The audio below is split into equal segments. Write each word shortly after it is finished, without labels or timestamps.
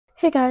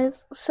Hey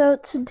guys, so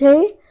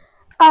today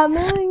I'm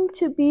going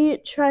to be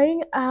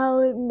trying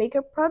out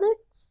makeup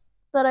products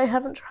that I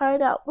haven't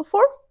tried out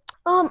before.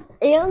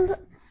 And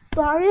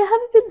sorry I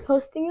haven't been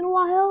posting in a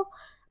while.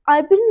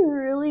 I've been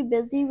really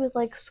busy with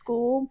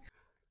school.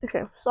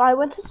 Okay, so I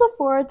went to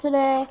Sephora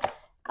today.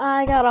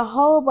 I got a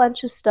whole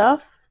bunch of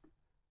stuff.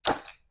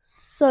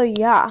 So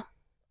yeah.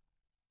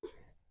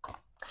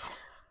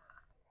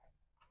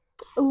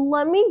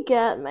 Let me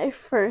get my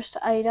first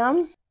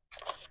item.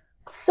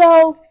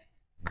 So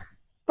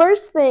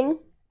first thing,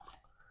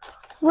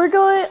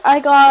 I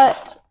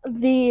got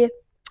the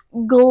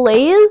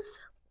Glaze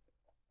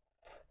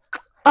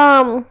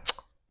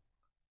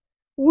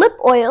lip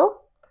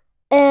oil,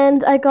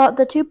 and I got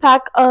the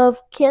 2-pack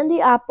of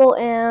Candy Apple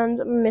and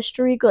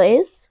Mystery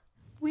Glaze.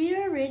 We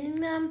are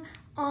rating them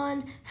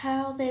on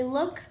how they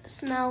look,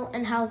 smell,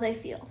 and how they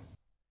feel.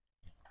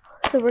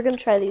 So we're gonna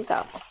try these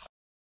out.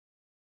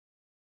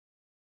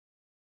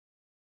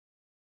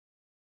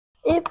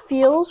 It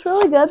feels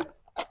really good.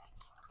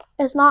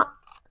 It's not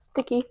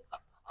sticky.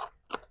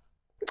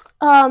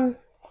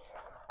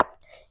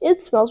 It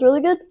smells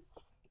really good.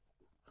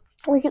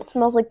 It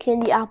smells like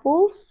candy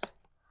apples.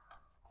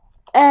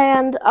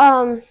 And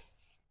now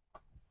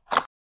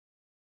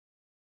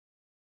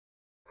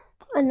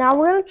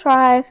we're gonna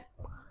try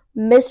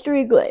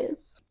Mystery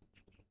Glaze.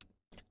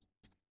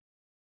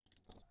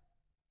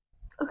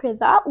 Okay,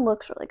 that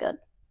looks really good.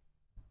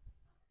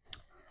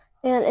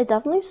 And it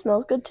definitely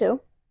smells good too.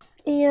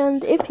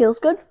 And it feels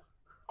good.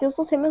 Feels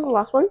the same as the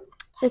last one.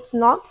 It's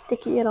not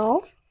sticky at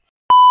all.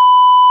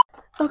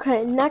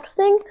 Okay, next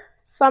thing,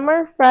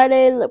 Summer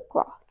Friday lip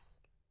gloss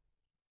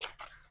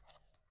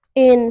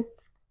in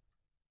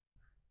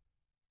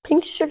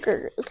pink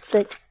sugar is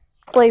the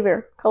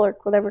flavor, color,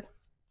 whatever.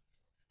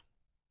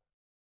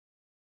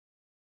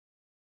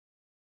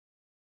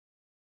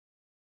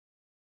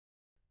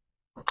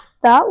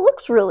 That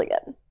looks really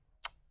good.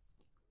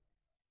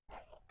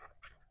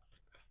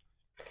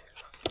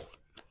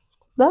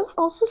 That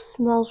also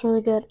smells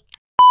really good.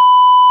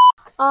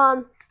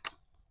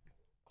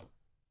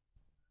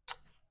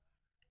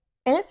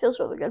 And it feels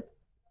really good.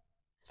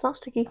 It's not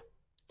sticky.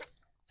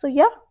 So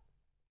yeah,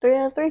 3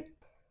 out of 3.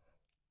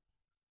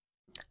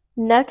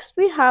 Next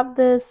we have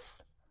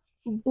this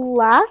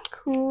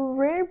Black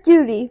Rare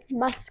Beauty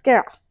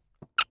mascara.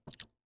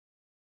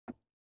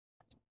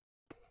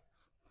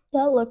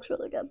 That looks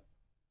really good.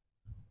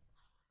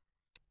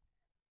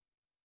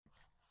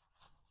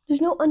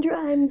 There's no under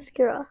eye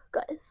mascara,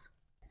 guys.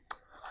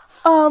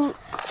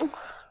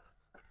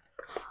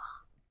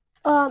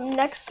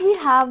 Next we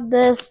have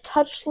this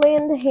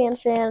Touchland hand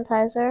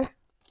sanitizer.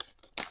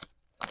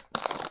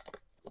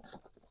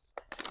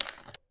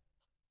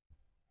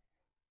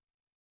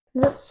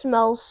 That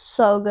smells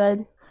so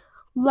good.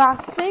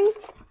 Last thing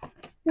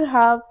we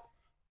have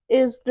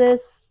is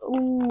this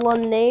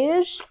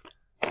Laneige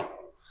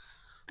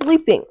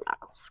sleeping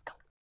mask.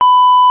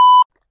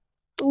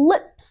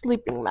 Lip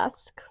sleeping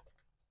mask.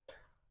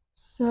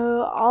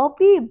 So I'll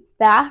be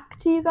back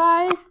to you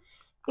guys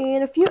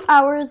in a few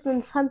hours, then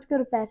it's time to go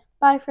to bed.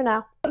 Bye for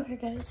now. Okay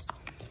guys,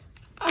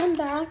 I'm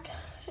back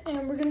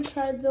and we're gonna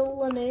try the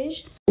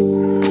Laneige.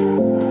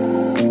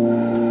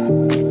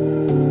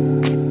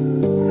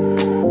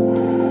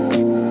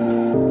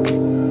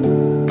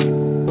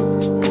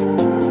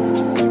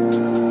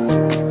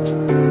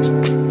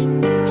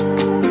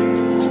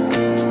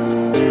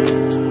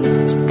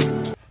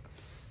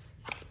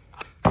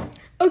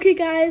 Okay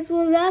guys,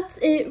 well that's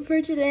it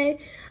for today.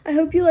 I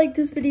hope you liked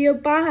this video.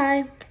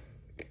 Bye!